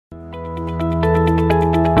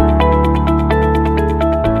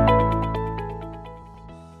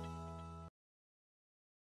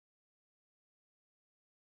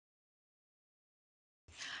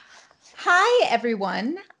Hi,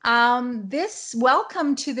 everyone.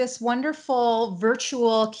 Welcome to this wonderful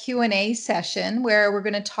virtual Q&A session where we're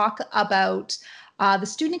going to talk about the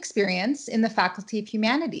student experience in the Faculty of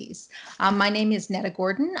Humanities. My name is Neta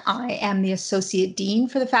Gordon. I am the Associate Dean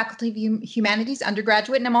for the Faculty of Humanities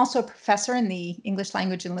Undergraduate, and I'm also a professor in the English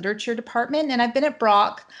Language and Literature Department, and I've been at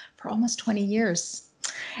Brock for almost 20 years.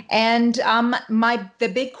 And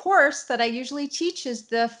the big course that I usually teach is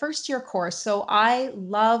the first year course. So I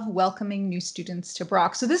love welcoming new students to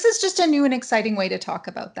Brock. So this is just a new and exciting way to talk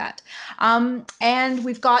about that. And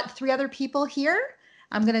we've got three other people here.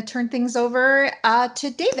 I'm going to turn things over to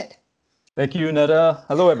David. Thank you, Neta.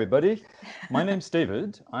 Hello, everybody. My name's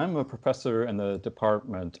David. I'm a professor in the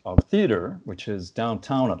Department of Theatre, which is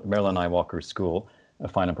downtown at Marilyn I. Walker School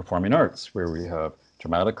of Fine and Performing Arts, where we have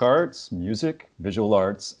dramatic arts, music, visual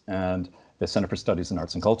arts, and the Center for Studies in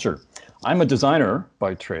Arts and Culture. I'm a designer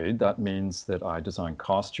by trade. That means that I design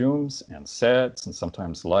costumes and sets and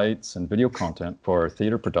sometimes lights and video content for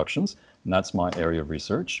theatre productions, and that's my area of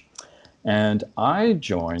research. And I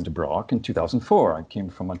joined Brock in 2004. I came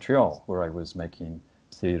from Montreal, where I was making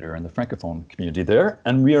theatre in the Francophone community there.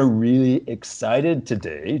 And we are really excited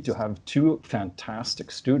today to have two fantastic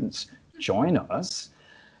students join us,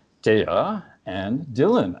 Tayah and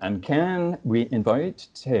Dillon. And can we invite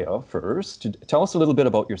Tayah first to tell us a little bit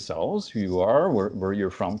about yourselves, who you are, where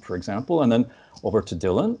you're from, for example, and then over to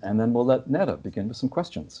Dillon, and then we'll let Neta begin with some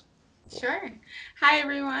questions. Sure. Hi,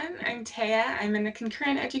 everyone. I'm Tayah. I'm in the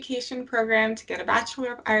concurrent education program to get a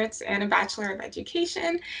Bachelor of Arts and a Bachelor of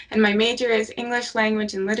Education. And my major is English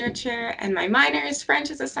Language and Literature, and my minor is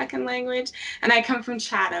French as a second language. And I come from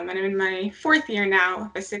Chatham, and I'm in my fourth year now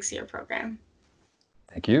of a 6-year program.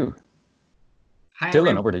 Thank you. Hi,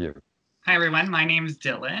 Dillon, over to you. Hi, everyone. My name is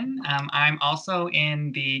Dillon. I'm also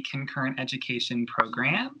in the concurrent education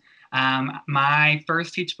program. My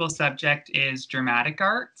first teachable subject is dramatic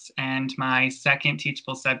arts, and my second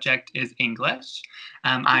teachable subject is English.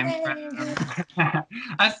 I'm from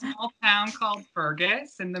a small town called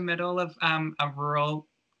Fergus in the middle of a rural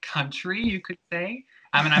country, you could say.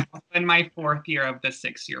 And I'm in my fourth year of the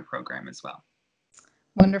 6-year program as well.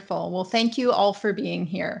 Wonderful. Well, thank you all for being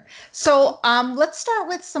here. So let's start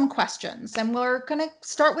with some questions, and we're going to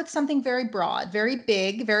start with something very broad, very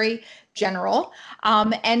big, very general.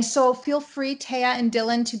 And so feel free, Tayah and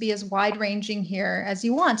Dillon, to be as wide-ranging here as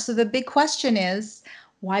you want. So the big question is,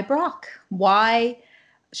 why Brock? Why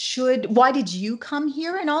did you come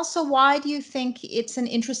here? And also, why do you think it's an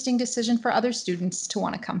interesting decision for other students to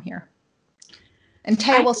want to come here? And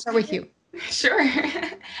Tayah, we'll start with you. Sure.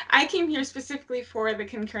 I came here specifically for the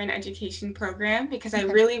concurrent education program because I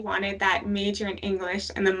really wanted that major in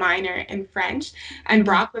English and the minor in French. And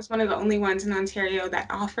Brock was one of the only ones in Ontario that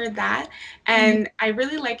offered that. And I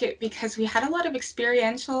really like it because we had a lot of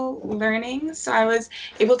experiential learning. So I was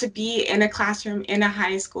able to be in a classroom in a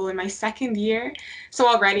high school in my second year. So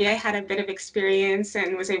already I had a bit of experience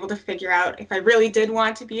and was able to figure out if I really did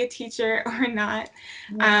want to be a teacher or not.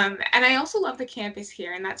 And I also love the campus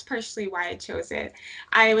here, and that's partially why I chose it.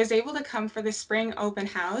 I was able to come for the spring open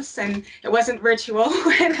house, and it wasn't virtual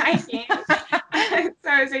when I came. So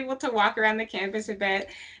I was able to walk around the campus a bit,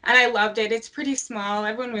 and I loved it. It's pretty small.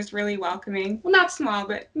 Everyone was really welcoming. Well, not small,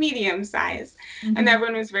 but medium size. And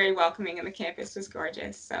everyone was very welcoming, and the campus was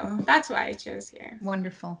gorgeous. So that's why I chose here.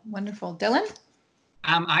 Wonderful. Wonderful. Dillon?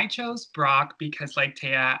 I chose Brock because, like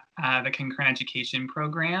Tayah, the concurrent education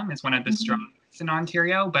program is one of the strongest in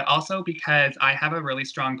Ontario, but also because I have a really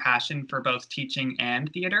strong passion for both teaching and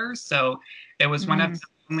theater. So it was one of the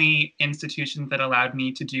only institutions that allowed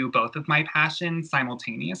me to do both of my passions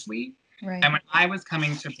simultaneously. Right. And when I was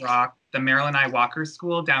coming to Brock, the Marilyn I. Walker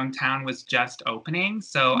School downtown was just opening.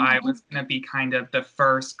 So I was going to be kind of the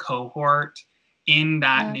first cohort in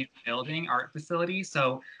that new building, art facility.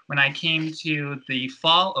 So when I came to the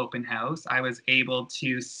fall open house, I was able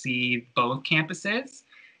to see both campuses.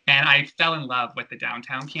 And I fell in love with the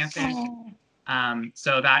downtown campus.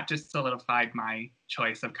 So that just solidified my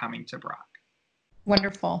choice of coming to Brock.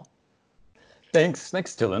 Wonderful. Thanks,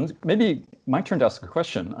 Dillon. Maybe my turn to ask a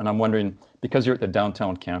question. And I'm wondering, because you're at the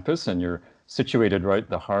downtown campus and you're situated right at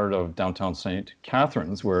the heart of downtown St.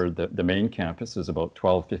 Catharines, where the main campus is about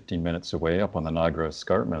 12, 15 minutes away up on the Niagara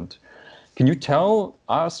Escarpment, can you tell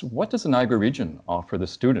us, what does the Niagara region offer the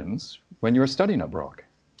students when you're studying at Brock?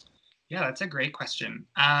 Yeah, that's a great question.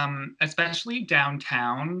 Especially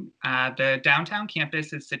downtown. The downtown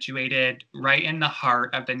campus is situated right in the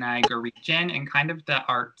heart of the Niagara region and kind of the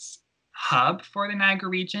arts hub for the Niagara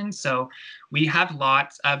region. So we have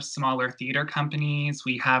lots of smaller theater companies.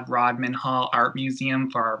 We have Rodman Hall Art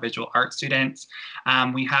Museum for our visual art students.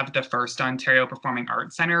 We have the First Ontario Performing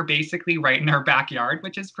Arts Centre basically right in our backyard,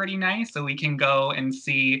 which is pretty nice. So we can go and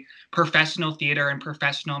see professional theater and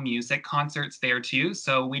professional music concerts there too.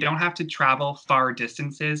 So we don't have to travel far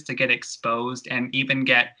distances to get exposed and even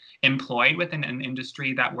get employed within an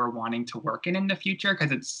industry that we're wanting to work in the future,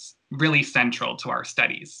 because it's really central to our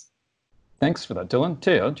studies. Thanks for that, Dillon.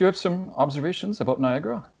 Tayah, do you have some observations about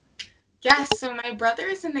Niagara? Yes, so my brother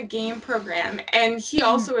is in the game program, and he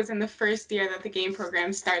also was in the first year that the game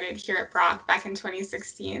program started here at Brock back in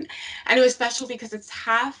 2016. And it was special because it's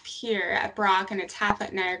half here at Brock and it's half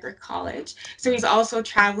at Niagara College. So he's also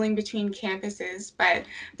traveling between campuses, but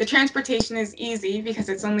the transportation is easy because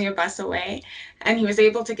it's only a bus away. And he was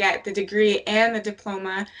able to get the degree and the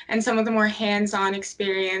diploma and some of the more hands-on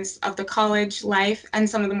experience of the college life and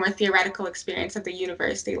some of the more theoretical experience of the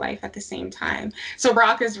university life at the same time. So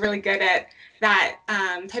Brock is really good at that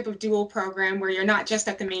type of dual program where you're not just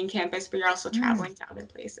at the main campus, but you're also traveling to other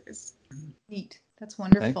places. Neat. That's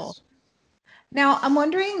wonderful. Thanks. Now, I'm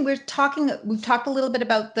wondering, we've talked a little bit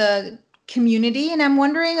about the community, and I'm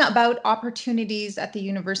wondering about opportunities at the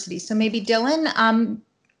university. So maybe Dillon,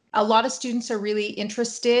 a lot of students are really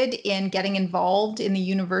interested in getting involved in the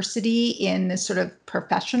university in this sort of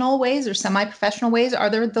professional ways or semi-professional ways. Are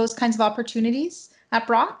there those kinds of opportunities at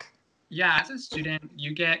Brock? Yeah, as a student,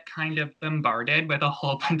 you get kind of bombarded with a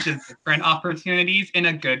whole bunch of different opportunities in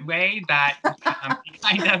a good way that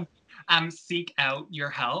kind of seek out your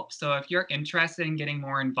help. So if you're interested in getting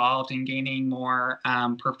more involved and gaining more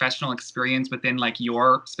professional experience within like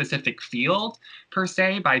your specific field per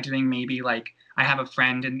se, by doing maybe like, I have a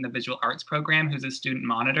friend in the visual arts program who's a student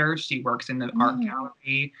monitor. She works in the art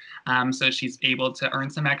gallery. So she's able to earn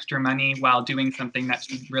some extra money while doing something that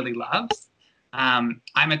she really loves. I'm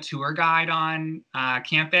a tour guide on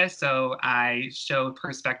campus, so I show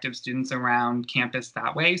prospective students around campus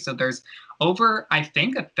that way. So there's over, I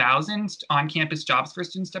think, 1,000 on-campus jobs for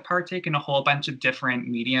students to partake in a whole bunch of different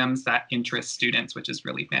mediums that interest students, which is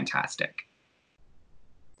really fantastic.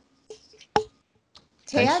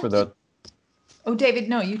 Thanks for that. Oh, David,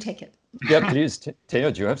 no, you take it. Yeah, please.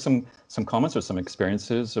 Tayah, do you have some comments or some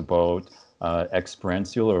experiences about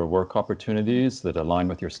experiential or work opportunities that align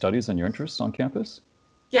with your studies and your interests on campus?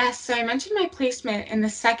 Yes, so I mentioned my placement in the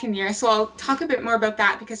second year, so I'll talk a bit more about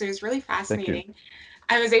that because it was really fascinating.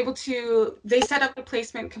 I was able to, they set up the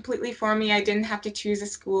placement completely for me. I didn't have to choose a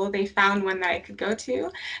school. They found one that I could go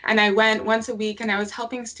to. And I went once a week and I was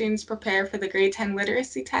helping students prepare for the grade 10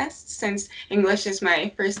 literacy test since English is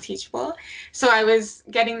my first teachable. So I was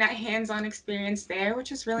getting that hands-on experience there,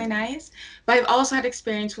 which was really nice. But I've also had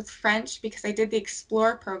experience with French because I did the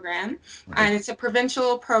Explore program. And it's a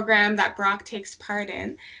provincial program that Brock takes part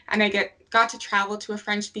in. And I got to travel to a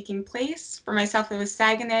French-speaking place. For myself, it was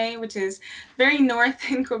Saguenay, which is very north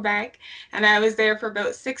in Quebec. And I was there for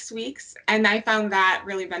about 6 weeks. And I found that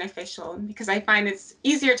really beneficial because I find it's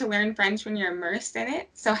easier to learn French when you're immersed in it.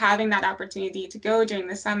 So having that opportunity to go during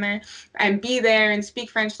the summer and be there and speak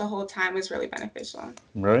French the whole time was really beneficial.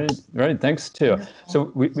 Right. Thanks, Tayah.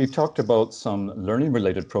 So we've talked about some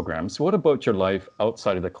learning-related programs. What about your life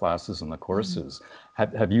outside of the classes and the courses?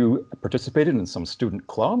 Have you participated in some student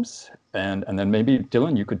clubs? And then maybe,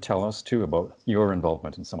 Dillon, you could tell us too about your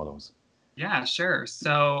involvement in some of those. Yeah, sure.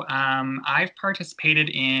 So I've participated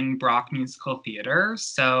in Brock Musical Theater.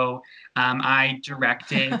 So I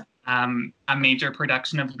directed a major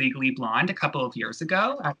production of Legally Blonde a couple of years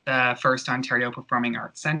ago at the First Ontario Performing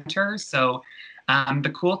Arts Centre. So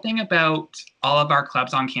the cool thing about all of our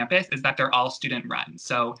clubs on campus is that they're all student run.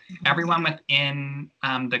 So everyone within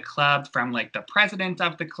the club, from like the president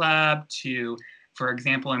of the club to, for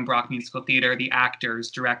example, in Brock Musical Theater, the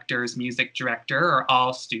actors, directors, music director are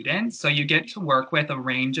all students. So you get to work with a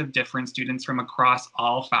range of different students from across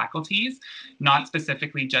all faculties, not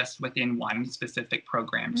specifically just within one specific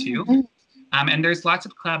program too. And there's lots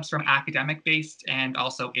of clubs from academic-based and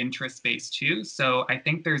also interest-based too. So I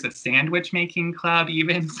think there's a sandwich-making club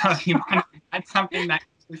even. So if you want to add something that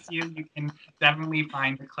interests you, you can definitely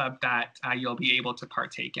find a club that you'll be able to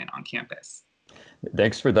partake in on campus.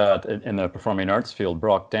 Thanks for that. In the performing arts field,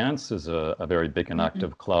 Brock Dance is a very big and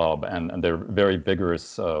active club, and they're very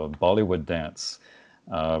vigorous Bollywood dance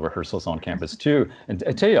rehearsals on campus too. And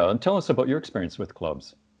Tayah, tell us about your experience with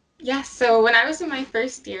clubs. Yes, so when I was in my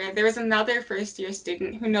first year, there was another first year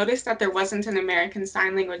student who noticed that there wasn't an American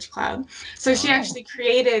Sign Language Club. So she Oh, actually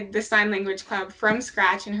created the Sign Language Club from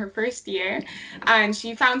scratch in her first year, and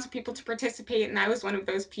she found some people to participate, and I was one of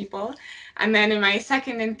those people. And then in my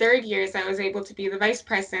second and third years, I was able to be the vice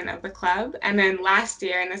president of the club. And then last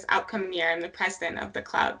year, in this upcoming year, I'm the president of the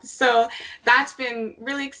club. So that's been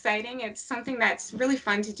really exciting. It's something that's really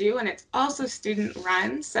fun to do, and it's also student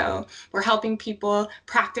run. So we're helping people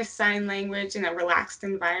practice sign language in a relaxed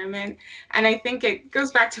environment. And I think it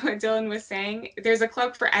goes back to what Dillon was saying. There's a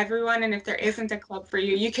club for everyone, and if there isn't a club for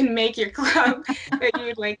you, you can make your club that you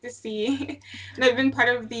would like to see. And I've been part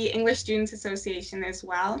of the English Students Association as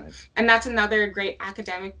well. right. And that's another great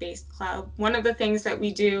academic-based club. One of the things that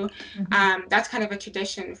we do, that's kind of a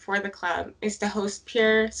tradition for the club, is to host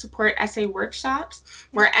peer support essay workshops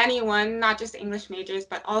where anyone, not just English majors,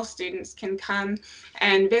 but all students can come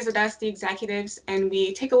and visit us, the executives, and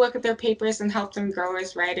we take a look at their papers and help them grow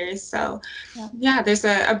as writers. So yeah, there's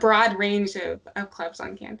a broad range of clubs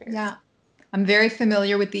on campus. Yeah. I'm very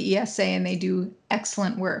familiar with the ESA and they do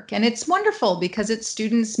excellent work. And it's wonderful because it's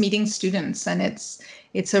students meeting students and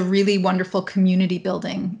it's a really wonderful community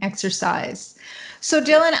building exercise. So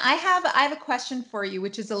Dillon, I have a question for you,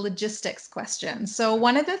 which is a logistics question. So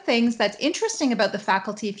one of the things that's interesting about the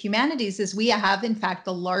Faculty of Humanities is we have, in fact,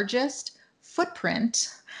 the largest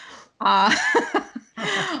footprint at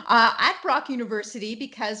Brock University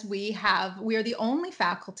because we are the only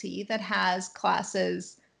faculty that has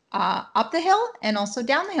classes up the hill and also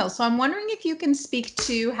down the hill. So I'm wondering if you can speak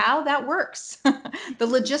to how that works, the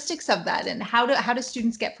logistics of that, and how do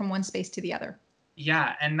students get from one space to the other?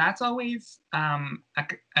 Yeah, and that's always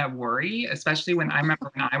a worry, especially when I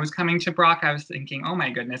remember when I was coming to Brock, I was thinking, oh my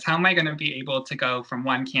goodness, how am I going to be able to go from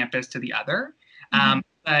one campus to the other?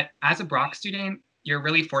 But as a Brock student, you're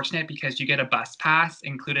really fortunate because you get a bus pass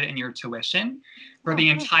included in your tuition for the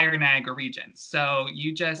entire Niagara region. So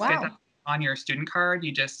you just get that on your student card,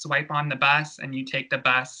 you just swipe on the bus and you take the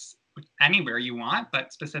bus anywhere you want,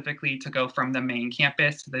 but specifically to go from the main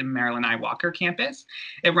campus to the Marilyn I. Walker campus.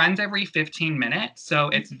 It runs every 15 minutes, so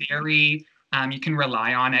it's very, you can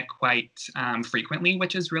rely on it quite frequently,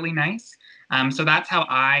 which is really nice. So that's how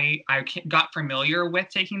I got familiar with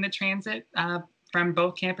taking the transit from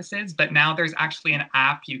both campuses, but now there's actually an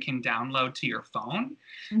app you can download to your phone.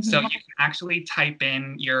 So you can actually type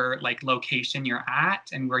in your location you're at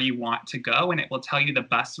and where you want to go, and it will tell you the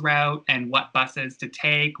bus route and what buses to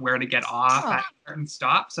take, where to get off at certain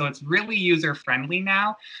stops. So it's really user friendly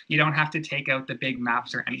now. You don't have to take out the big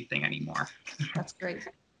maps or anything anymore. That's great.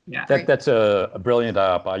 Yeah. That's a brilliant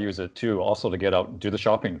app. I use it too, also to get out and do the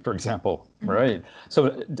shopping, for example. Right. So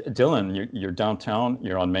Dillon, you're downtown,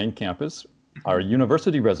 you're on main campus. Our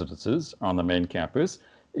university residences are on the main campus.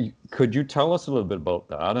 Could you tell us a little bit about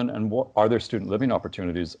that? And what are there student living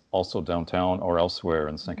opportunities also downtown or elsewhere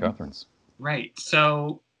in St. Catharines? Right.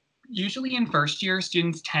 So usually in first year,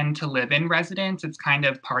 students tend to live in residence. It's kind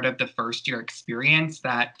of part of the first year experience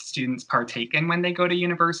that students partake in when they go to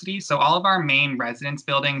university. So all of our main residence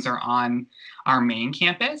buildings are on our main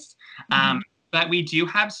campus. But we do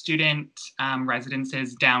have student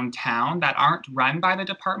residences downtown that aren't run by the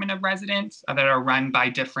Department of Residence, that are run by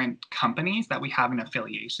different companies that we have an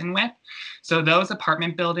affiliation with. So those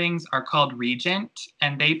apartment buildings are called Regent,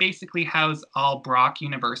 and they basically house all Brock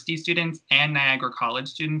University students and Niagara College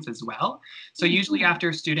students as well. So usually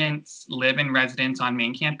after students live in residence on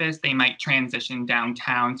main campus, they might transition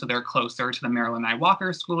downtown so they're closer to the Marilyn I.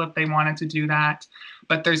 Walker School if they wanted to do that.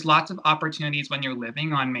 But there's lots of opportunities when you're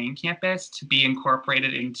living on main campus to be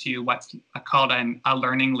incorporated into what's called a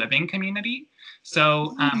learning living community.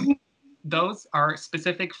 So those are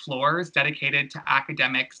specific floors dedicated to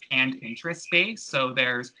academics and interest space. So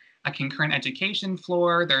there's a concurrent education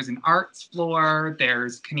floor, there's an arts floor,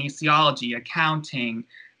 there's kinesiology, accounting,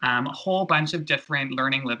 a whole bunch of different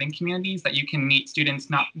learning living communities that you can meet students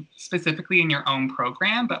not specifically in your own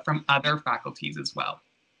program, but from other faculties as well.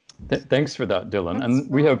 Thanks for that, Dillon. And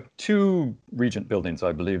we have two Regent buildings,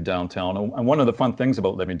 I believe, downtown. And one of the fun things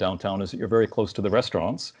about living downtown is that you're very close to the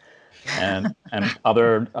restaurants and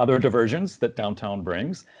other diversions that downtown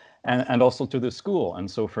brings, and also to the school.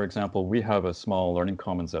 And so, for example, we have a small learning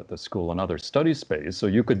commons at the school, another study space. So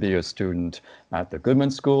you could be a student at the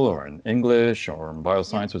Goodman School or in English or in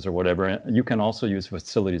biosciences or whatever. You can also use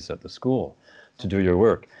facilities at the school to do your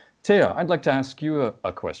work. Tayah, I'd like to ask you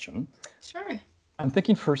a question. Sure. I'm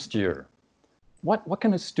thinking first year. What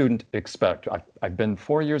can a student expect? I've been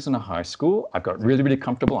 4 years in a high school. I've got really, really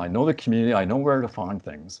comfortable. I know the community. I know where to find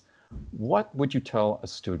things. What would you tell a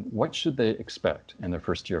student? What should they expect in their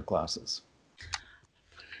first year classes?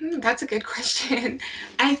 That's a good question.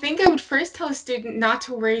 I think I would first tell a student not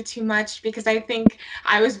to worry too much because I think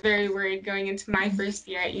I was very worried going into my first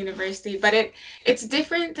year at university. But it's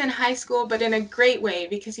different than high school, but in a great way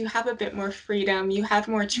because you have a bit more freedom. You have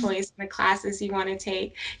more choice in the classes you want to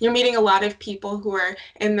take. You're meeting a lot of people who are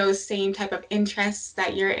in those same type of interests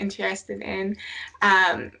that you're interested in.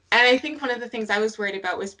 And I think one of the things I was worried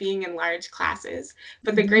about was being in large classes.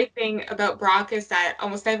 But the great thing about Brock is that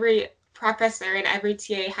almost every professor and every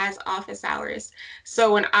TA has office hours.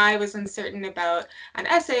 So when I was uncertain about an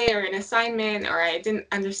essay or an assignment, or I didn't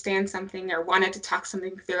understand something or wanted to talk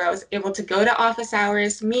something through, I was able to go to office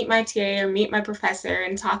hours, meet my TA or meet my professor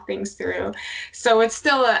and talk things through. So it's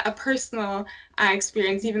still a personal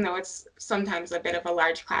experience, even though it's sometimes a bit of a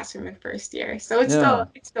large classroom in first year. So Yeah,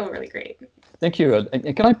 it's still really great. thank you.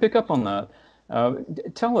 And can I pick up on that?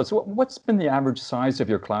 Tell us, what's been the average size of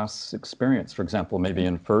your class experience, for example, maybe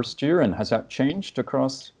in first year, and has that changed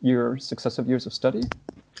across your successive years of study?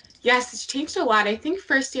 Yes, it's changed a lot. I think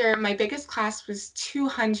first year, my biggest class was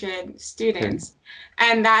 200 Okay. students.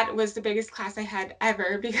 And that was the biggest class I had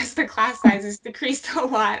ever because the class sizes decreased a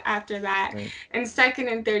lot after that. Right. In second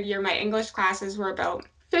and third year, my English classes were about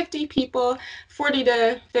 50 people, 40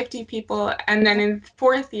 to 50 people. And then in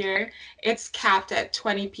fourth year, it's capped at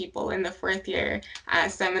 20 people in the fourth year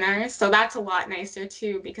seminars. So that's a lot nicer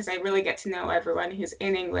too because I really get to know everyone who's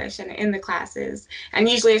in English and in the classes. And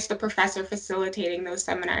usually it's the professor facilitating those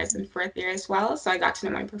seminars in fourth year as well. So I got to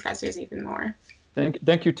know my professors even more. Thank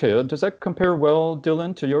you, Tayah. Does that compare well,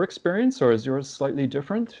 Dillon, to your experience, or is yours slightly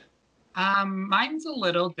different? Mine's a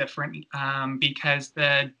little different because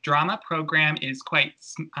the drama program is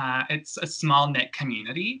it's a small knit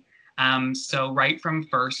community. So right from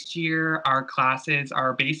first year, our classes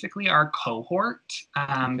are basically our cohort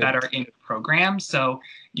that are in the program. So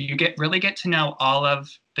you really get to know all of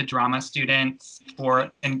the drama students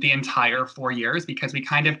in the entire 4 years because we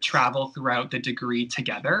kind of travel throughout the degree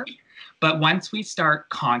together. But once we start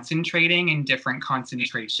concentrating in different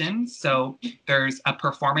concentrations, so there's a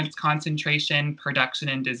performance concentration, production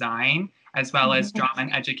and design, as well as drama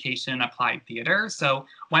and education and applied theater. So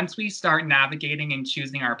once we start navigating and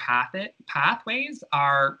choosing our pathways,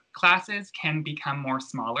 our classes can become more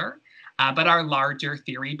smaller. But our larger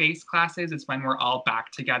theory-based classes is when we're all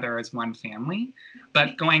back together as one family.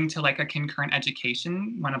 But going to like a concurrent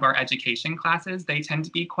education, one of our education classes, they tend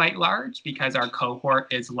to be quite large because our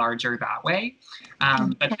cohort is larger that way.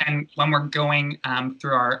 But then when we're going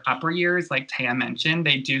through our upper years, like Tayah mentioned,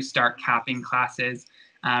 they do start capping classes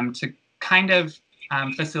to kind of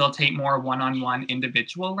facilitate more one-on-one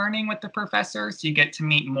individual learning with the professor. So you get to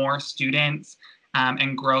meet more students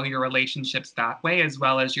and grow your relationships that way, as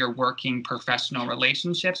well as your working professional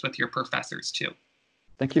relationships with your professors too.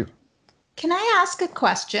 Thank you. Can I ask a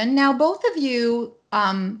question? Now, both of you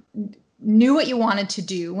knew what you wanted to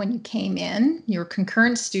do when you came in. You're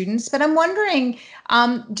concurrent students, but I'm wondering,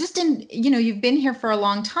 you've been here for a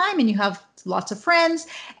long time and you have lots of friends.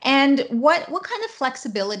 And what kind of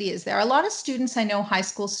flexibility is there? A lot of students, I know high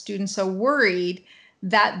school students, are worried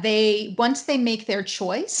that once they make their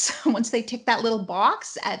choice, once they tick that little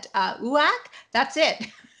box at UAC, that's it.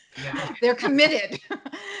 Yeah. They're committed.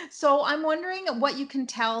 So I'm wondering what you can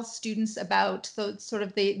tell students about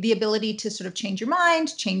the ability to sort of change your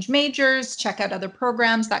mind, change majors, check out other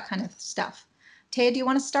programs, that kind of stuff. Tayah, do you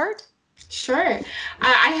want to start? Sure.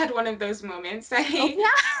 I had one of those moments.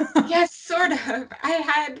 Yes, sort of. I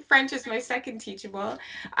had French as my second teachable,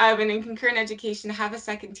 and in concurrent education, to have a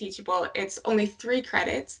second teachable, it's only 3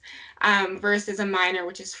 credits versus a minor,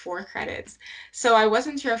 which is 4 credits. So I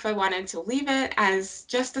wasn't sure if I wanted to leave it as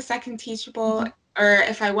just a second teachable or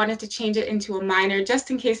if I wanted to change it into a minor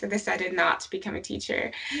just in case I decided not to become a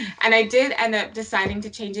teacher. And I did end up deciding to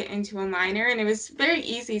change it into a minor, and it was very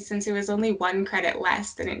easy since it was only 1 credit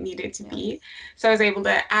less than it needed to be. So I was able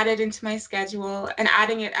to add it into my schedule, and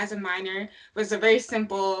adding it as a minor was a very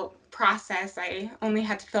simple process. I only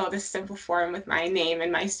had to fill out this simple form with my name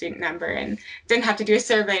and my student number and didn't have to do a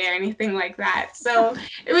survey or anything like that. So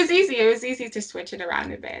it was easy. It was easy to switch it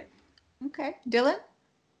around a bit. Okay. Dillon?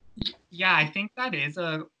 Yeah, I think that is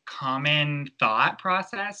a common thought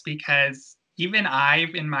process because even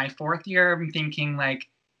in my 4th year, I'm thinking like,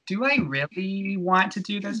 do I really want to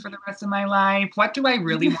do this for the rest of my life? What do I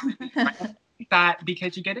really want to do? That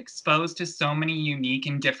because you get exposed to so many unique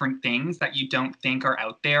and different things that you don't think are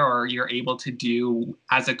out there or you're able to do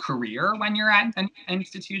as a career when you're at an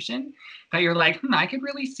institution, that you're like, I could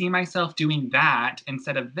really see myself doing that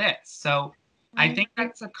instead of this. So I think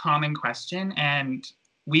that's a common question. And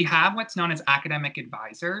we have what's known as academic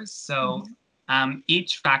advisors. So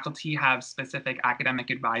Each faculty have specific academic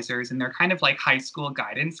advisors, and they're kind of like high school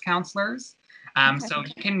guidance counselors. So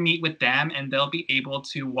you can meet with them and they'll be able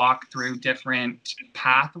to walk through different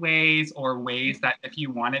pathways or ways that if you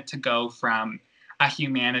wanted to go from a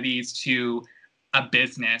humanities to a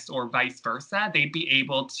business or vice versa, they'd be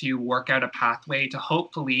able to work out a pathway to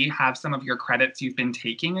hopefully have some of your credits you've been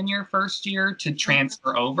taking in your first year to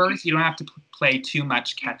transfer over, so you don't have to play too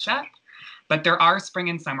much catch up. But there are spring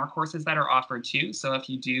and summer courses that are offered too. So if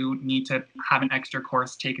you do need to have an extra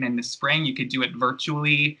course taken in the spring, you could do it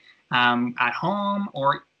virtually at home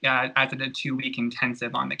or as a 2-week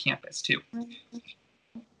intensive on the campus too.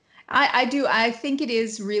 I do. I think it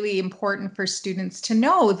is really important for students to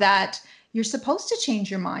know that you're supposed to change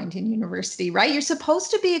your mind in university, right? You're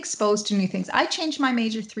supposed to be exposed to new things. I changed my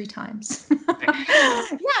major 3 times. Yeah,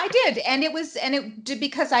 I did. And it did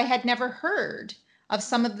because I had never heard of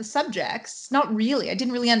some of the subjects. Not really. I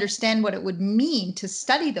didn't really understand what it would mean to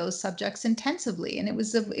study those subjects intensively. And it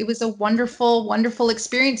was a wonderful, wonderful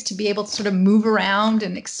experience to be able to sort of move around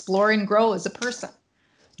and explore and grow as a person.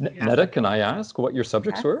 Neta, can I ask what your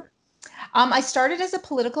subjects were? I started as a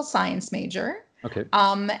political science major. Okay.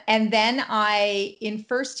 And then in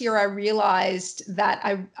first year, I realized that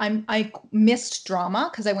I missed drama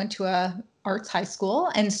because I went to a arts high school.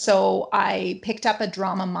 And so I picked up a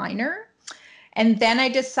drama minor. And then I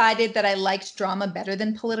decided that I liked drama better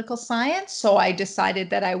than political science. So I decided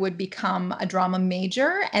that I would become a drama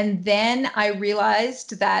major. And then I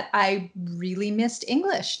realized that I really missed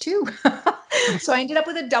English too. So I ended up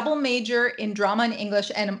with a double major in drama and English,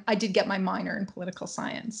 and I did get my minor in political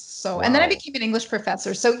science. So, and then I became an English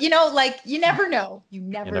professor. So, you never know. You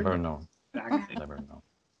never know. Exactly. You never know.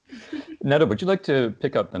 Neta, would you like to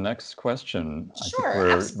pick up the next question?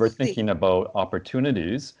 Sure, I think we're thinking about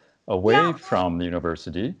opportunities away from the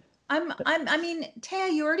university.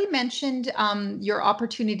 Tayah, you already mentioned your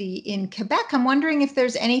opportunity in Quebec. I'm wondering if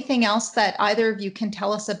there's anything else that either of you can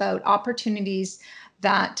tell us about opportunities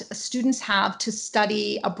that students have to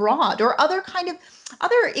study abroad or other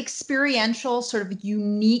experiential, sort of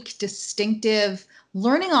unique, distinctive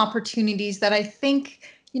learning opportunities that I think,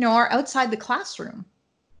 are outside the classroom.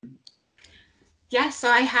 Yeah, so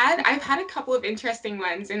I've had a couple of interesting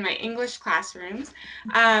ones in my English classrooms.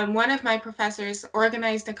 One of my professors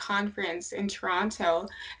organized a conference in Toronto,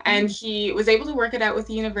 and he was able to work it out with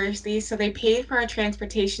the university. So they paid for our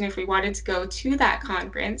transportation if we wanted to go to that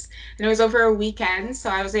conference. And it was over a weekend, so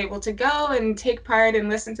I was able to go and take part and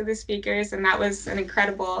listen to the speakers, and that was an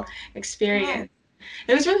incredible experience.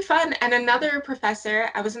 It was really fun. And another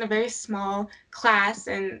professor, I was in a very small class,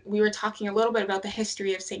 and we were talking a little bit about the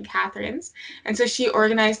history of St. Catharines. And so she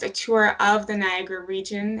organized a tour of the Niagara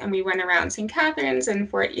region, and we went around St. Catharines and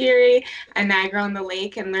Fort Erie and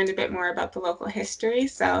Niagara-on-the-Lake and learned a bit more about the local history.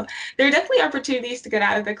 So there are definitely opportunities to get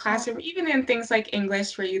out of the classroom, even in things like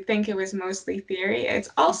English, where you think it was mostly theory. It's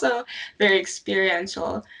also very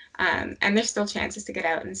experiential, and there's still chances to get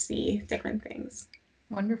out and see different things.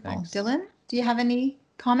 Wonderful. Thanks. Dillon, do you have any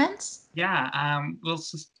comments? Yeah, well,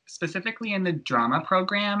 specifically in the drama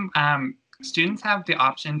program, students have the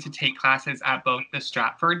option to take classes at both the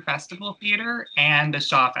Stratford Festival Theatre and the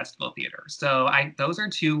Shaw Festival Theatre. So those are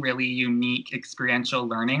 2 really unique experiential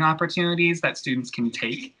learning opportunities that students can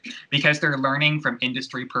take because they're learning from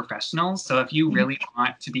industry professionals. So if you really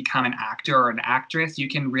want to become an actor or an actress, you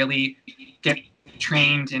can really get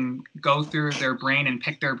trained and go through their brain and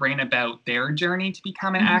pick their brain about their journey to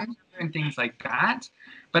become an actor and things like that.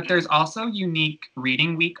 But there's also unique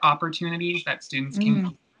reading week opportunities that students can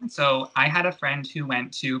do. So I had a friend who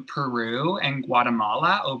went to Peru and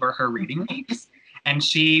Guatemala over her reading weeks, and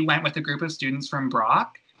she went with a group of students from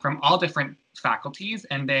Brock from all different faculties,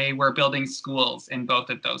 and they were building schools in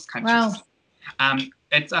both of those countries. Wow.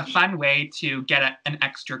 It's a fun way to get an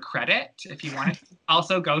extra credit if you want to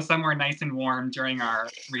also go somewhere nice and warm during our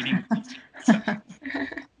reading.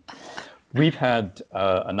 We've had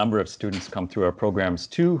a number of students come through our programs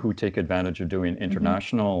too who take advantage of doing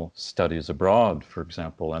international studies abroad, for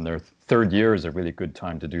example, and their 3rd year is a really good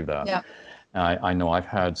time to do that. Yeah. I know I've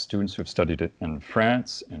had students who have studied it in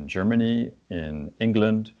France, in Germany, in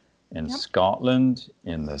England, in Scotland,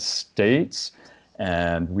 in the States.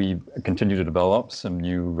 And we continue to develop some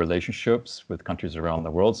new relationships with countries around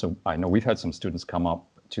the world. So I know we've had some students come up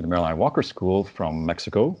to the Marilyn Walker School from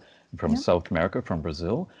Mexico, from South America, from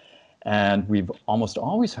Brazil. And we've almost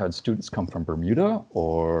always had students come from Bermuda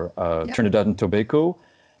or Trinidad and Tobago.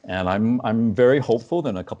 And I'm very hopeful that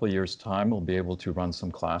in a couple of years' time, we'll be able to run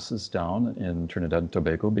some classes down in Trinidad and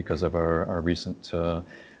Tobago because of our recent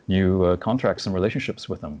new contracts and relationships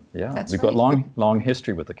with them. Yeah, we've got long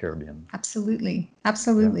history with the Caribbean. Absolutely.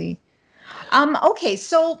 Okay,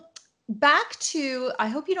 so back to, I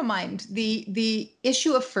hope you don't mind, the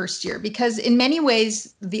issue of first year, because in many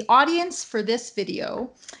ways, the audience for this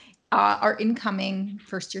video are incoming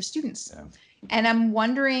first year students. Yeah. And I'm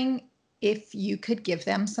wondering if you could give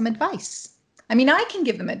them some advice. I mean, I can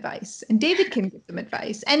give them advice, and David can give them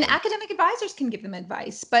advice, and academic advisors can give them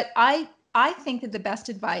advice. But I think that the best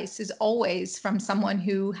advice is always from someone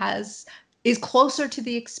who is closer to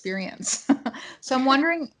the experience. So I'm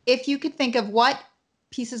wondering if you could think of what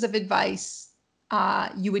pieces of advice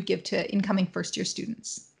you would give to incoming first year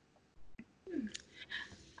students.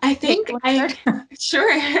 I think sure.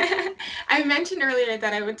 I mentioned earlier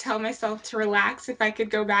that I would tell myself to relax if I could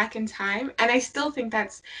go back in time. And I still think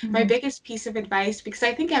that's my biggest piece of advice, because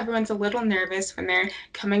I think everyone's a little nervous when they're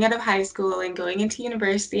coming out of high school and going into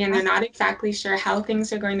university and they're not exactly sure how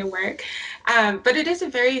things are going to work. But it is a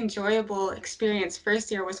very enjoyable experience. First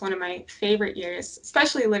year was one of my favorite years,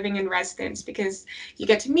 especially living in residence, because you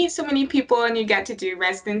get to meet so many people and you get to do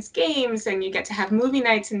residence games and you get to have movie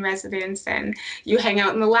nights in residence and you hang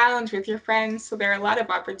out in the lounge with your friends. So there are a lot of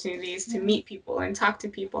opportunities to meet people and talk to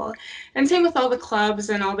people. And same with all the clubs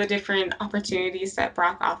and all the different opportunities that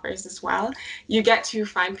Brock offers as well. You get to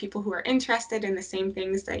find people who are interested in the same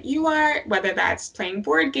things that you are, whether that's playing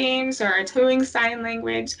board games or doing sign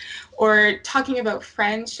language or talking about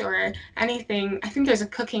French or anything. I think there's a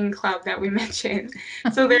cooking club that we mentioned.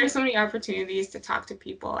 So there are so many opportunities to talk to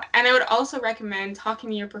people. And I would also recommend talking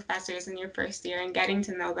to your professors in your first year and getting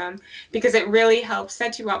to know them, because it really helps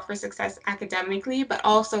set you up for success academically, but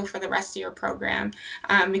also for the rest of your program,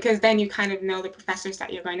 because then you kind of know the professors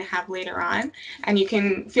that you're going to have later on, and you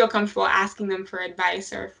can feel comfortable asking them for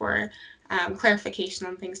advice or for clarification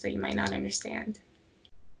on things that you might not understand.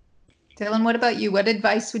 Dillon, what about you? What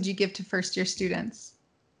advice would you give to first year students?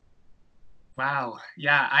 Wow.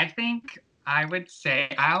 Yeah, I think I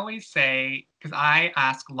always say, because I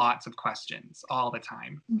ask lots of questions all the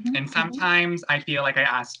time. And sometimes I feel like I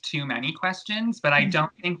ask too many questions, but I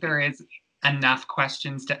don't think there is enough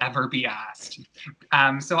questions to ever be asked.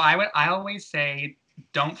 So I always say,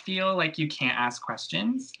 don't feel like you can't ask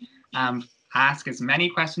questions. Ask as many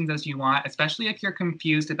questions as you want, especially if you're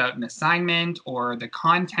confused about an assignment or the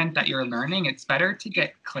content that you're learning. It's better to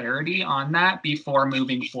get clarity on that before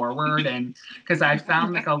moving forward. And because I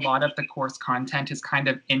found like a lot of the course content is kind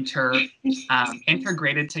of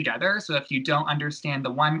integrated together. So if you don't understand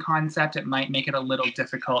the one concept, it might make it a little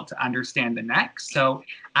difficult to understand the next. So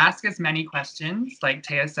ask as many questions. Like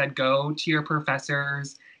Tayah said, go to your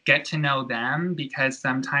professors, get to know them, because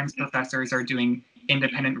sometimes professors are doing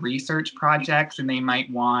independent research projects and they might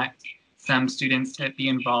want some students to be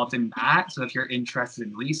involved in that. So if you're interested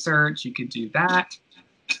in research, you could do that.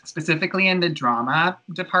 Specifically in the drama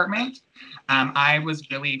department, I was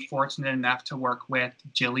really fortunate enough to work with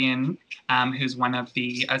Jillian, who's one of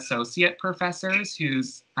the associate professors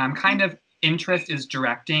whose kind of interest is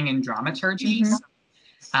directing and dramaturgy.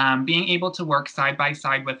 Being able to work side by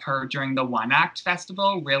side with her during the One Act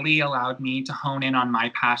Festival really allowed me to hone in on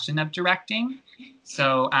my passion of directing.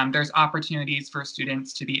 So there's opportunities for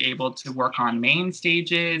students to be able to work on main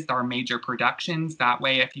stages or major productions. That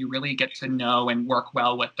way, if you really get to know and work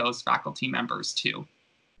well with those faculty members too.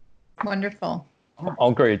 Wonderful.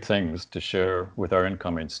 All great things to share with our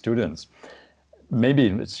incoming students. Maybe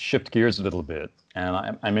let's shift gears a little bit.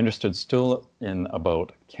 And I'm interested still in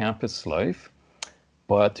about campus life.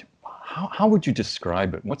 But how would you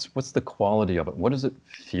describe it? What's the quality of it? What does it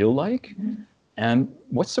feel like? And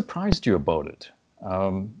what surprised you about it?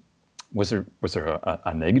 Was there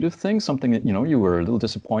a negative thing, something that you were a little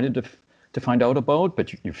disappointed to find out about,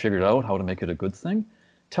 but you figured out how to make it a good thing?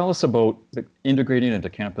 Tell us about integrating into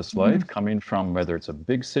campus life, coming from whether it's a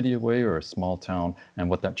big city away or a small town, and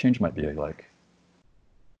what that change might be like.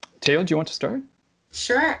 Tayah, do you want to start?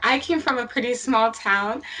 Sure. I came from a pretty small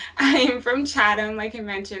town. I'm from Chatham, like I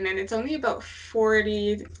mentioned, and it's only about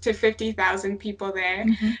 40 to 50,000 people there.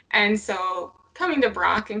 And so coming to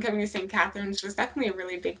Brock and coming to St. Catharines was definitely a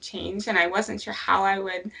really big change. And I wasn't sure how I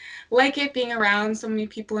would like it being around so many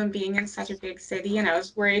people and being in such a big city. And I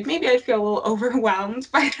was worried maybe I'd feel a little overwhelmed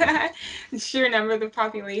by the sheer number of the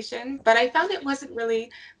population. But I found it wasn't really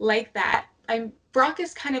like that. Brock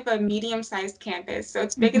is kind of a medium-sized campus, so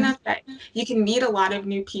it's big enough that you can meet a lot of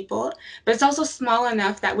new people, but it's also small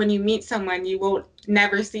enough that when you meet someone, you won't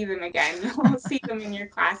never see them again. You won't see them in your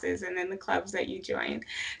classes and in the clubs that you join.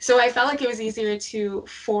 So I felt like it was easier to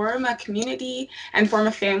form a community and form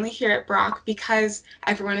a family here at Brock because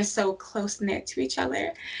everyone is so close-knit to each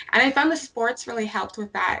other. And I found the sports really helped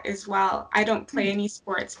with that as well. I don't play any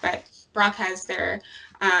sports, but Brock has their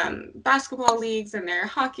basketball leagues and their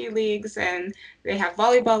hockey leagues, and They have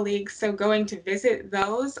volleyball leagues. So going to visit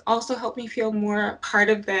those also helped me feel more part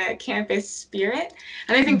of the campus spirit.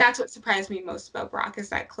 And I think that's what surprised me most about Brock, is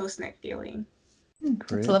that close-knit feeling.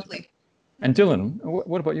 That's lovely. And Dillon,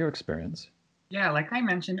 what about your experience? Yeah, like I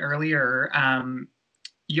mentioned earlier,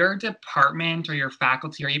 your department or your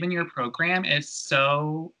faculty or even your program is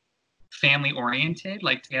so family oriented,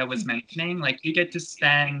 like Tayah was mentioning. Like you get to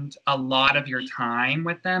spend a lot of your time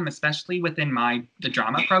with them, especially within the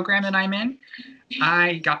drama program that I'm in.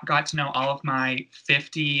 I got to know all of my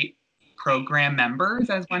 50 program members,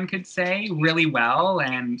 as one could say, really well,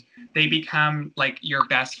 and they become like your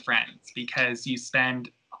best friends because you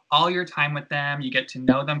spend all your time with them. You get to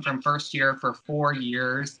know them from first year for 4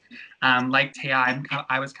 years. Like Tayah,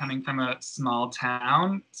 I was coming from a small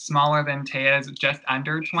town, smaller than Tayah's, just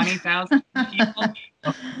under 20,000 people.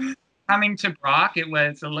 Coming to Brock, it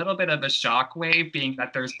was a little bit of a shockwave, being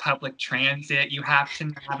that there's public transit, you have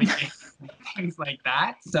to navigate things like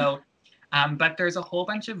that. So, but there's a whole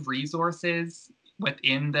bunch of resources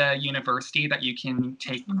within the university that you can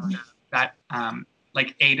take part of that,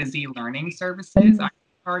 like A to Z learning services.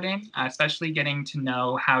 Part in, especially getting to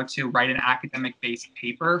know how to write an academic-based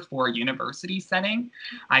paper for a university setting.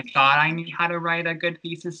 I thought I knew how to write a good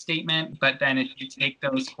thesis statement, but then if you take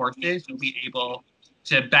those courses, you'll be able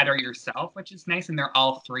to better yourself, which is nice, and they're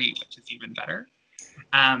all free, which is even better.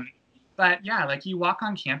 But yeah, like you walk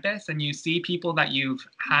on campus and you see people that you've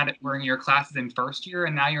had were in your classes in first year,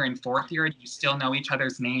 and now you're in fourth year, and you still know each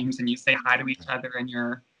other's names, and you say hi to each other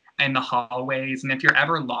in the hallways. And if you're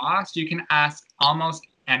ever lost, you can ask almost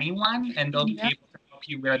anyone and they'll be able to help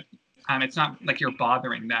you with, it's not like you're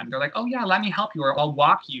bothering them. They're like, oh yeah, let me help you, or I'll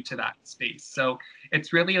walk you to that space. So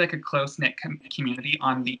it's really like a close-knit community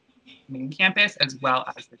on the main campus as well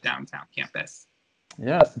as the downtown campus.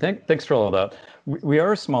 Yeah, thanks for all of that. We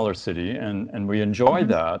are a smaller city and we enjoy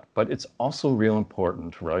that, but it's also real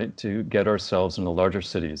important, right, to get ourselves into larger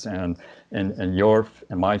cities. And in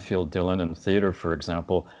my field, Dillon, and theater, for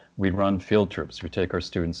example, we run field trips. We take our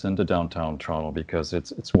students into downtown Toronto because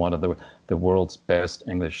it's one of the world's best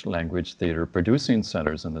English language theater producing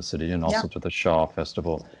centers in the city, and also to the Shaw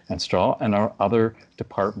Festival and Straw, and our other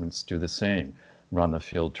departments do the same, run the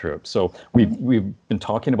field trip. So we've been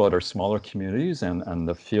talking about our smaller communities and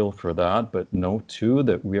the feel for that, but know too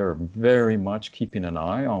that we are very much keeping an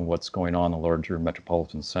eye on what's going on in the larger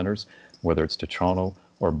metropolitan centers, whether it's to Toronto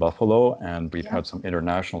or Buffalo, and we've had some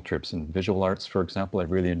international trips in visual arts, for example. I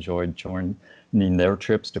really enjoyed joining their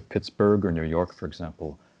trips to Pittsburgh or New York, for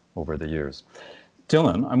example, over the years.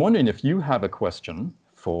 Dillon, I'm wondering if you have a question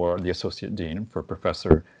for the Associate Dean, for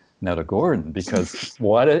Professor Neta Gordon, because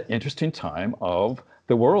what an interesting time of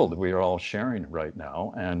the world we are all sharing right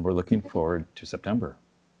now, and we're looking forward to September.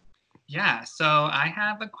 Yeah, so I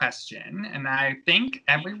have a question, and I think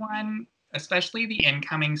everyone, especially the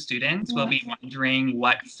incoming students, will be wondering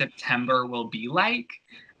what September will be like,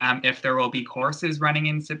 if there will be courses running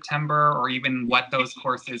in September, or even what those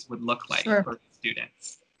courses would look like for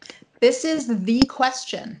students. This is the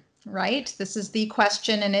question, right? This is the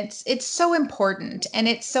question, and it's so important, and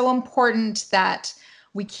it's so important that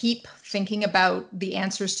we keep thinking about the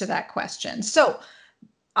answers to that question. So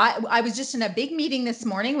I was just in a big meeting this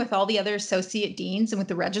morning with all the other associate deans and with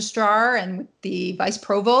the registrar and with the vice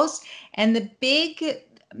provost, and the big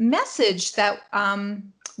message that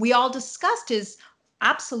we all discussed is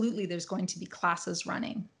absolutely there's going to be classes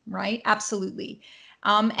running, right? Absolutely.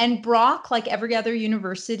 And Brock, like every other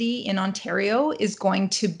university in Ontario, is going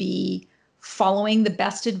to be following the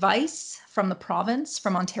best advice from the province,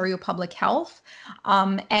 from Ontario Public Health.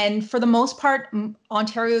 And for the most part,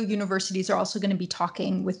 Ontario universities are also going to be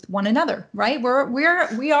talking with one another, right?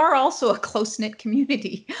 We are also a close-knit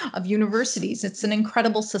community of universities. It's an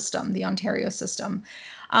incredible system, the Ontario system.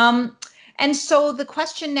 And so the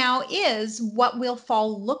question now is, what will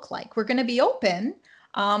fall look like? We're going to be open,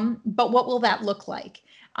 but what will that look like?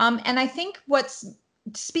 And I think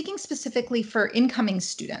speaking specifically for incoming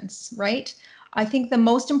students, right? I think the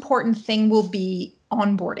most important thing will be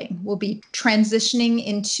onboarding, will be transitioning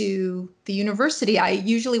into the university. I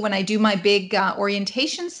usually, when I do my big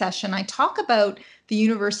orientation session, I talk about the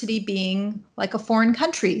university being like a foreign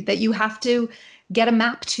country that you have to get a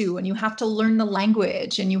map to, and you have to learn the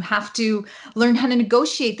language, and you have to learn how to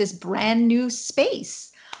negotiate this brand new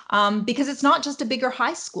space. Because it's not just a bigger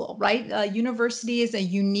high school, right? University is a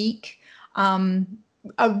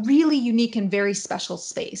really unique and very special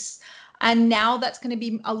space. And now that's going to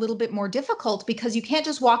be a little bit more difficult because you can't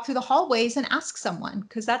just walk through the hallways and ask someone,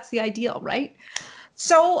 because that's the ideal, right?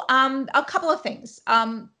 So a couple of things.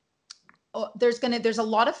 There's a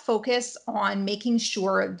lot of focus on making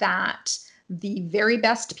sure that the very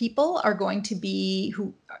best people are going to be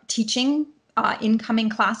who teaching incoming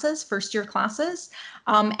classes, first-year classes,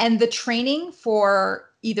 and the training for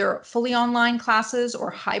either fully online classes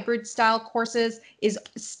or hybrid style courses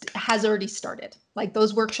has already started. Like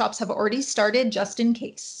those workshops have already started just in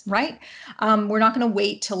case, right? We're not going to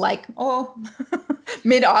wait till like,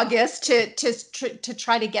 mid-August to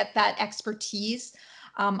try to get that expertise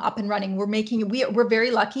up and running. We're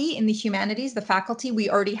very lucky in the humanities, the faculty. We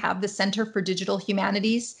already have the Center for Digital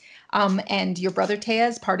Humanities, and your brother Tayah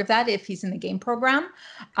is part of that if he's in the game program.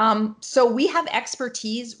 So we have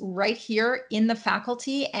expertise right here in the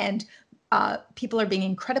faculty, and people are being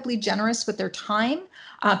incredibly generous with their time.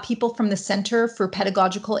 People from the Center for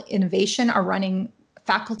Pedagogical Innovation are running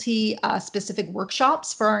faculty specific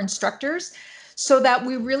workshops for our instructors, so that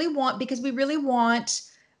we really want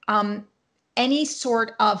any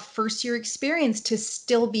sort of first year experience to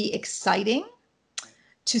still be exciting,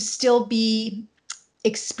 to still be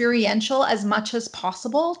experiential as much as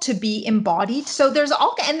possible, to be embodied. So there's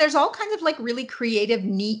all kinds of like really creative,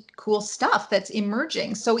 neat, cool stuff that's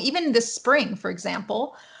emerging. So even this spring, for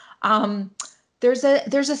example, there's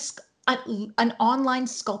an online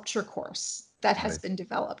sculpture course that has been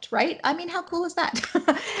developed, right? I mean, how cool is that?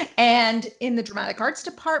 And in the dramatic arts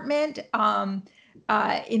department,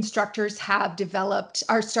 instructors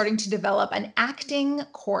are starting to develop an acting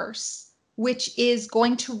course, which is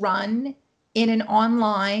going to run in an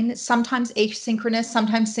online, sometimes asynchronous,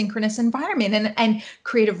 sometimes synchronous environment, and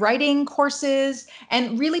creative writing courses.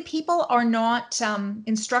 And really, people are not,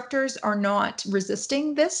 instructors are not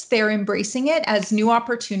resisting this. They're embracing it as new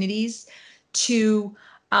opportunities to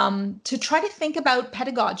try to think about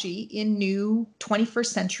pedagogy in new 21st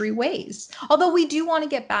century ways. Although we do want to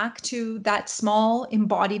get back to that small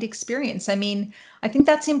embodied experience. I mean, I think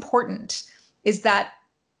that's important, is that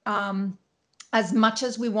as much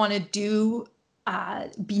as we want to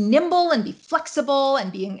be nimble and be flexible and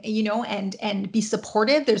being, and be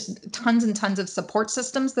supportive, there's tons and tons of support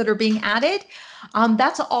systems that are being added.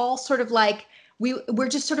 That's all sort of like, we're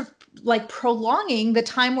just sort of like prolonging the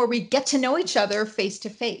time where we get to know each other face to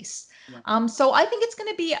face. So I think it's going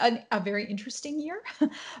to be a very interesting year.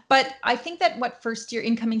 But I think that what first year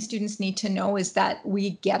incoming students need to know is that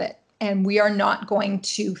we get it. And we are not going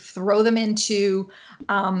to throw them into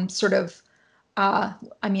I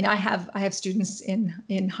have students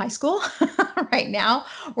in high school right now.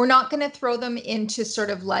 We're not going to throw them into sort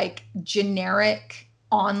of like generic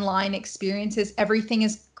online experiences. Everything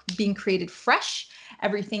is being created fresh.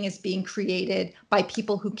 Everything is being created by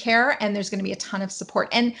people who care, and there's going to be a ton of support.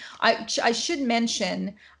 And I should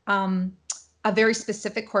mention a very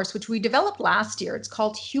specific course, which we developed last year. It's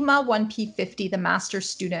called HUMA 1P50, the Master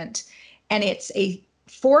Student. And it's a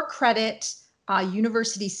 4-credit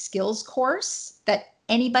university skills course that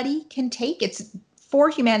anybody can take. It's for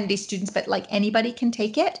humanities students, but like anybody can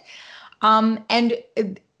take it. And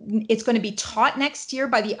it's going to be taught next year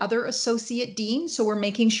by the other associate dean. So we're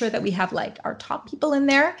making sure that we have like our top people in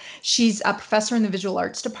there. She's a professor in the visual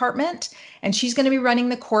arts department, and she's going to be running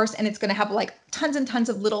the course, and it's going to have like tons and tons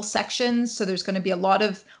of little sections. So there's going to be a lot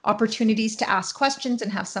of opportunities to ask questions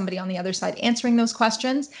and have somebody on the other side answering those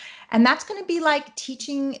questions. And that's going to be like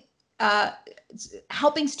teaching,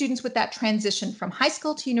 helping students with that transition from high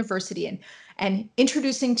school to university, and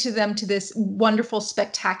introducing to them to this wonderful,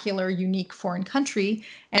 spectacular, unique foreign country,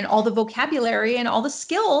 and all the vocabulary and all the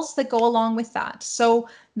skills that go along with that. So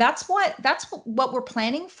that's what we're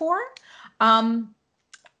planning for. And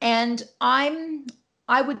the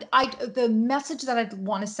message that I'd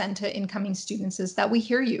want to send to incoming students is that we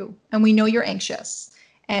hear you, and we know you're anxious,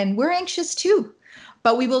 and we're anxious too.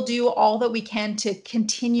 But we will do all that we can to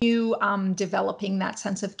continue developing that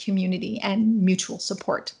sense of community and mutual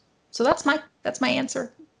support. So that's my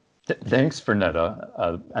answer. Thanks for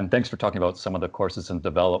Neta, and thanks for talking about some of the courses in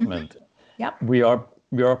development. Yep. We are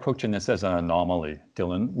approaching this as an anomaly,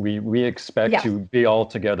 Dillon. We expect to be all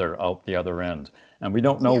together out the other end. And we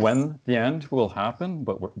don't know when the end will happen,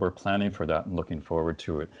 but we're planning for that and looking forward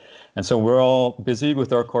to it. And so we're all busy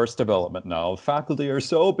with our course development now. Faculty are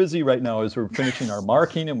so busy right now as we're finishing our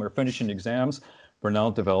marking and we're finishing exams. We're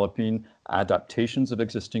now developing adaptations of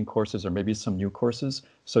existing courses or maybe some new courses.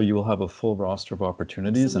 So you will have a full roster of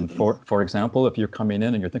opportunities. Absolutely. And for example, if you're coming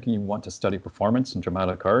in and you're thinking you want to study performance and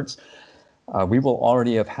dramatic arts, we will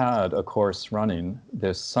already have had a course running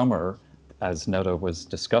this summer as Neta was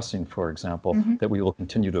discussing, for example, that we will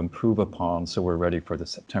continue to improve upon so we're ready for the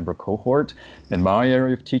September cohort. In my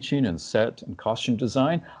area of teaching in set and costume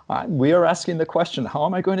design, we are asking the question, how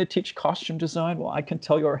am I going to teach costume design? Well, I can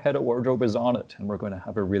tell you our head of wardrobe is on it, and we're going to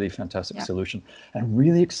have a really fantastic solution. I'm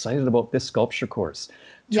really excited about this sculpture course.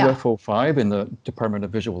 2FO5 in the Department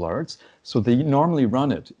of Visual Arts. So they normally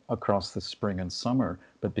run it across the spring and summer,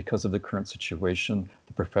 but because of the current situation,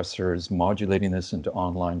 the professor is modulating this into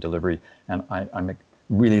online delivery, and I'm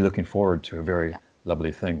really looking forward to a very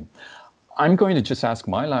lovely thing. I'm going to just ask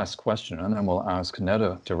my last question, and then we'll ask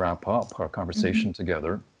Neta to wrap up our conversation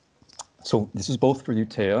together. So this is both for you,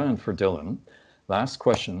 Tayah, and for Dillon. Last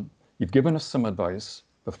question. You've given us some advice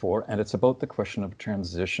before, and it's about the question of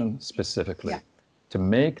transition specifically. To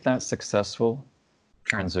make that successful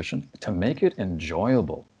transition, to make it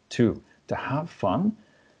enjoyable too, to have fun,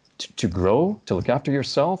 to grow, to look after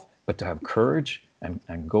yourself, but to have courage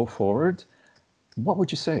and go forward. What would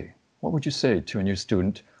you say? What would you say to a new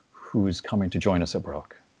student who's coming to join us at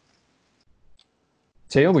Brock?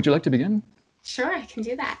 Tayah, would you like to begin? Sure, I can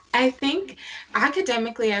do that. I think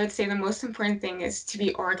academically, I would say the most important thing is to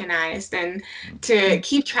be organized and to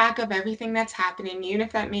keep track of everything that's happening, even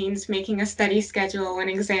if that means making a study schedule when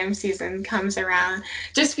exam season comes around.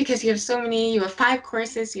 Just because you have 5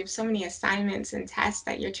 courses, you have so many assignments and tests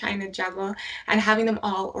that you're trying to juggle, and having them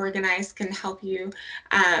all organized can help you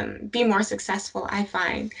be more successful, I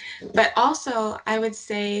find. But also, I would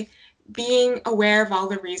say being aware of all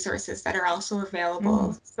the resources that are also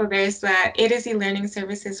available. So there's the A to Z learning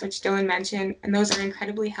services, which Dillon mentioned, and those are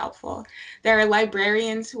incredibly helpful. There are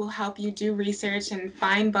librarians who will help you do research and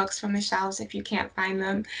find books from the shelves if you can't find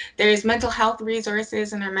them. There's mental health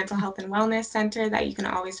resources in our Mental Health and Wellness Center that you can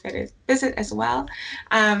always visit as well.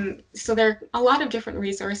 So there are a lot of different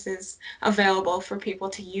resources available for people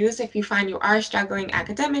to use. If you find you are struggling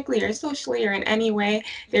academically or socially or in any way,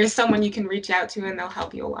 there's someone you can reach out to and they'll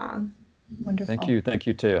help you along. Wonderful. Thank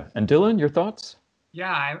you, Tayah. And Dillon, your thoughts?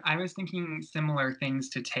 Yeah, I was thinking similar things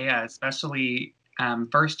to Tayah, especially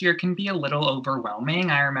first year can be a little overwhelming.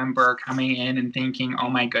 I remember coming in and thinking, oh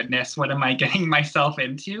my goodness, what am I getting myself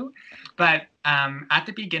into? But at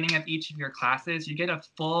the beginning of each of your classes, you get a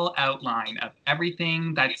full outline of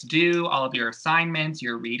everything that's due, all of your assignments,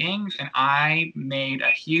 your readings, and I made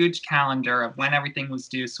a huge calendar of when everything was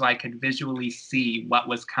due so I could visually see what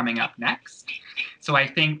was coming up next. So I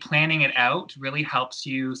think planning it out really helps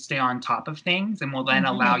you stay on top of things and will then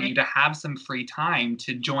allow you to have some free time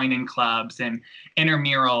to join in clubs and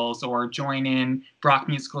intramurals or join in Brock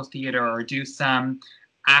Musical Theater or do some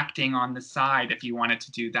acting on the side if you wanted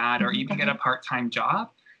to do that, or even get a part-time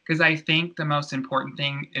job. Because I think the most important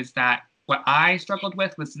thing is that what I struggled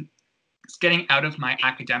with was getting out of my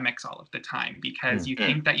academics all of the time, because you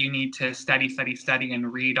think that you need to study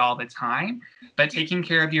and read all the time, but taking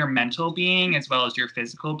care of your mental being as well as your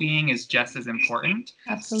physical being is just as important.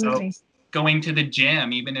 Absolutely. So going to the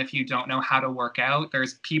gym, even if you don't know how to work out,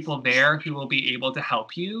 there's people there who will be able to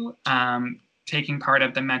help you. Taking part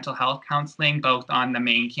of the mental health counseling, both on the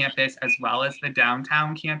main campus as well as the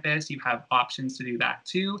downtown campus, you have options to do that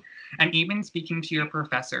too. And even speaking to your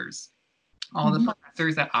professors. All the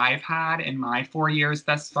professors that I've had in my 4 years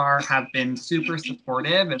thus far have been super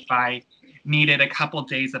supportive. If I needed a couple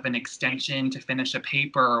days of an extension to finish a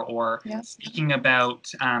paper, or speaking about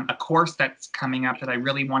a course that's coming up that I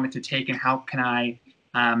really wanted to take and how can I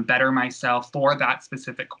better myself for that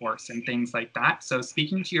specific course and things like that. So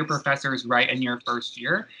speaking to your professors right in your first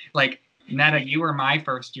year, like Neta, you were my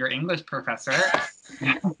first year English professor.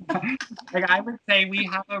 Like I would say we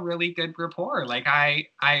have a really good rapport. Like I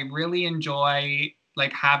really enjoy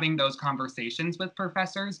like having those conversations with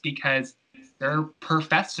professors because they're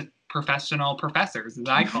professional professors, as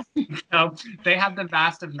I call them. So they have the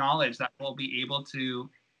vast of knowledge that will be able to,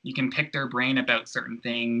 you can pick their brain about certain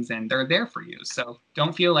things and they're there for you. So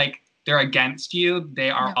don't feel like they're against you. They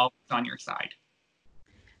are always on your side.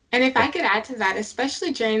 And if I could add to that,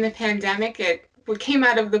 especially during the pandemic, it came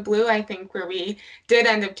out of the blue, I think, where we did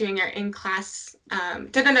end up doing our in-class,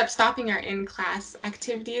 did end up stopping our in-class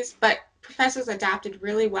activities, but professors adapted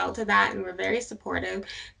really well to that and were very supportive.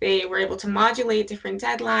 They were able to modulate different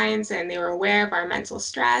deadlines and they were aware of our mental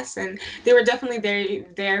stress, and they were definitely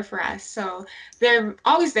there for us. So they're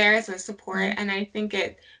always there as a support, and I think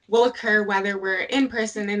it will occur whether we're in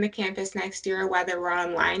person in the campus next year or whether we're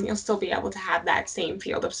online. You'll still be able to have that same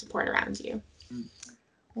field of support around you.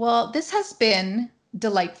 Well, this has been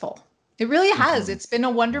delightful. It really has. It's been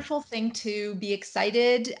a wonderful thing to be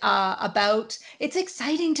excited about. It's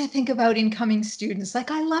exciting to think about incoming students.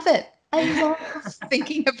 Like, I love it. I love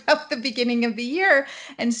thinking about the beginning of the year.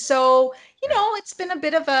 And so, it's been a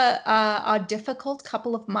bit of a difficult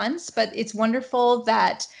couple of months, but it's wonderful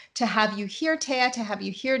that to have you here, Tayah, to have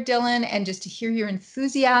you here, Dillon, and just to hear your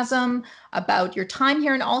enthusiasm about your time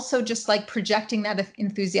here and also just like projecting that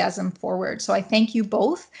enthusiasm forward. So I thank you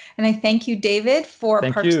both. And I thank you, David, for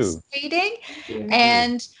participating.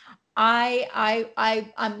 And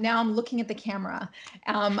I'm looking at the camera.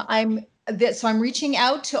 So I'm reaching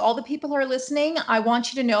out to all the people who are listening. I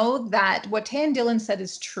want you to know that what Tayah and Dillon said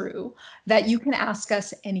is true, that you can ask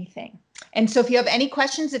us anything. And so if you have any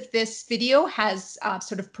questions, if this video has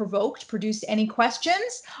sort of produced any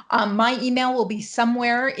questions, my email will be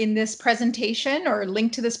somewhere in this presentation or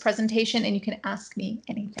linked to this presentation, and you can ask me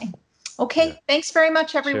anything. Okay, Thanks very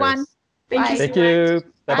much, everyone. Cheers. Thank Bye. you so Thank you. much.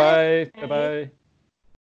 Bye-bye. Bye. Bye-bye.